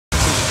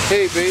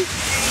Hey, babe.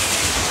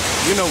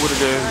 You know what it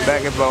is.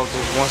 Back in Baltic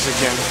once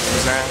again. You know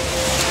what I'm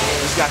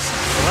saying? Just got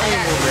some flame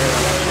over here.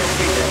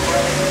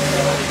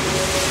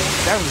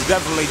 That was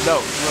definitely dope.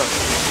 Look.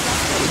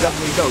 It was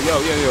definitely dope. Yo.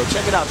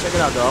 Check it out,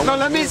 dog. No,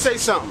 let me say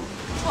something.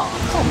 Oh,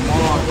 come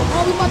on, bro.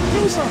 How we about to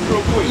do something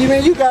real quick? You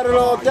mean you got it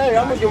all day?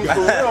 I'm gonna give him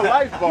some real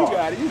life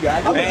bars. You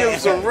got it. I'm gonna give him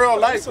some real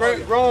life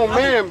grown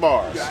man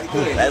bars.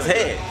 Let's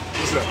head.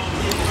 What's up?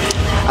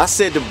 I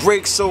said the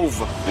break's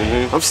over.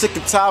 I'm sick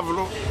and tired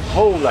of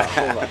hold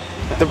up.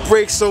 The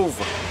break's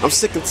over. I'm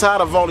sick and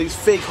tired of all these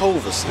fake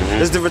hovers.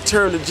 It's the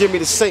return of Jimmy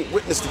the Saint,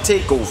 witness the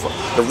takeover.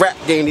 The rap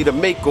game need a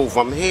makeover.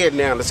 I'm here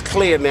now, it's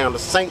clear now. The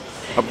Saint,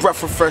 a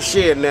breath of fresh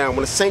air now. When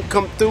the Saint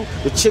come through,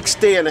 the chicks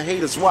stare and the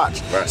haters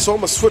watch. Right. So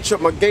I'ma switch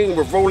up my game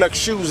with Rolex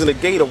shoes and a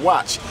Gator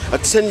watch. A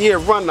 10-year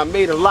run, I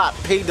made a lot,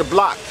 paid the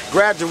block,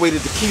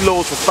 graduated the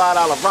kilos for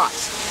 $5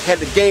 rocks. Had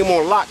the game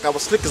on lock, I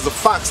was slick as a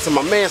fox till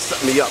my man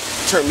set me up,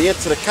 turned me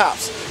into the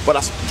cops. But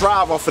I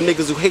strive off of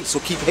niggas who hate, so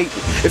keep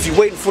hating. If you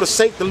waiting for the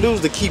Saint to lose,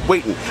 then keep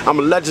waiting. I'm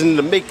a legend in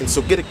the making,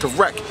 so get it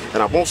correct.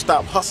 And I won't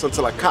stop hustling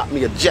till I cop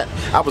me a jet.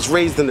 I was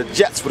raised in the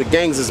jets where the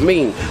gangs is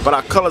mean, but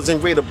our colors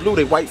ain't red or blue,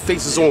 they white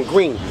faces on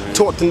green.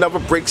 Taught to never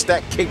break,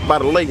 stack cake by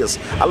the layers.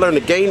 I learned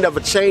the game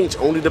never change,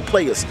 only the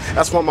players.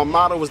 That's why my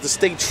motto is to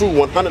stay true,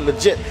 100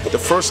 legit. The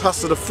first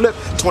hustle to flip,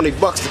 20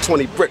 bucks to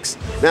 20 bricks.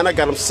 Now I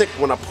got them sick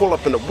when I pull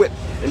up in the whip.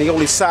 And the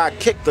only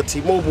sidekick, the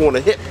T-Mobile on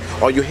the hip.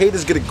 All you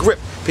haters get a grip,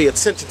 pay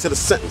attention to the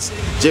sentence.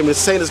 Jimmy the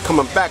Saint is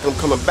coming back, I'm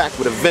coming back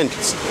with a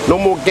vengeance. No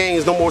more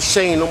games, no more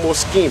shame, no more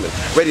scheming.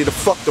 Ready to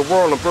fuck the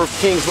world and birth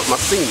kings with my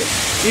semen.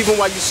 Even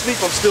while you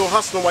sleep, I'm still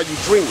hustling while you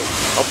dreaming.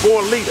 A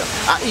born leader,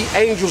 I eat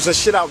angels and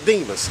shit out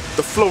demons.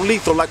 The flow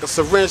lethal like a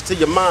syringe to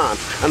your mind.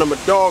 And I'm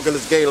a dog in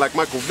this game like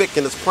Michael Vick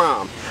in his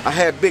prime. I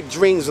had big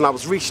dreams and I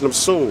was reaching them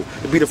soon.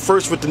 To be the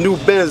first with the new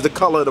Benz, the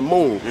color of the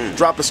moon.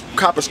 Drop a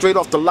copper straight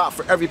off the lot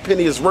for every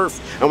penny it's worth.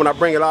 And when I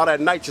bring it out at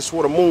night, just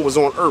swore the moon was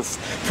on earth.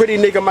 Pretty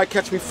nigga might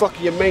catch me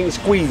fucking your main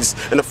squeeze.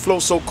 And the flow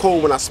so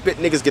cold when I spit,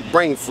 niggas get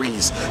brain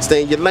freeze.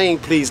 Stay in your lane,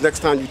 please, next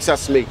time you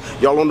test me.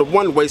 Y'all on the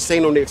one way,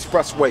 staying on the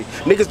expressway.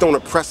 Niggas don't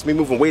impress me,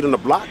 moving weight on the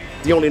block.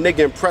 The only nigga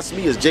impress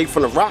me is Jay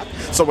from the Rock.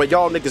 So when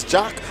y'all niggas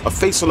jock, a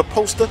face on the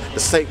poster, the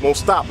Saint won't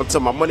stop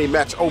until my money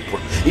match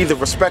Oprah. Either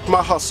respect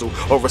my hustle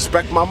or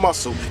respect my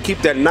muscle. Keep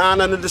that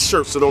 9 under the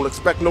shirt, so don't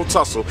expect no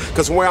tussle.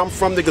 Cause where I'm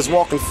from, niggas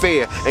walking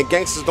fair. And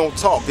gangsters don't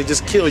talk, they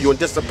just kill you and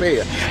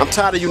disappear. I'm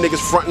tired of you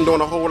niggas fronting,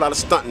 doing a whole lot of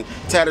stunting.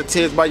 Tattered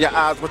tears by your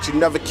eyes, but you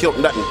never killed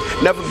nothing.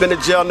 Never been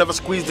to jail, never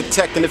squeezed the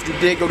tech. And if you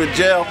did go to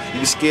jail, you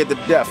be scared to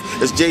death.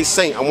 It's Jay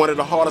Saint, I'm one of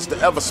the hardest to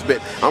ever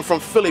spit. I'm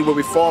from Philly where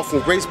we fall from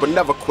grace but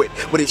never quit.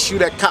 Where they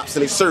shoot at cops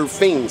and they serve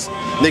fiends.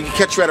 Nigga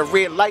catch you at a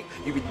red light,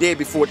 you be dead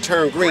before it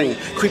turn green.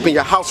 Creep in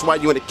your house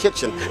while you in the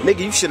kitchen. Nigga,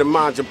 you should have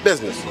mind your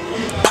business.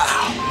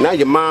 Pow! Now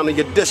you're minding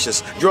your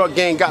dishes. Drug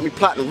gang got me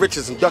plotting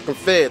riches and ducking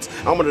feds.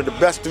 I'm one of the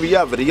best 3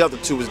 ever, the other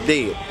 2 is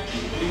dead.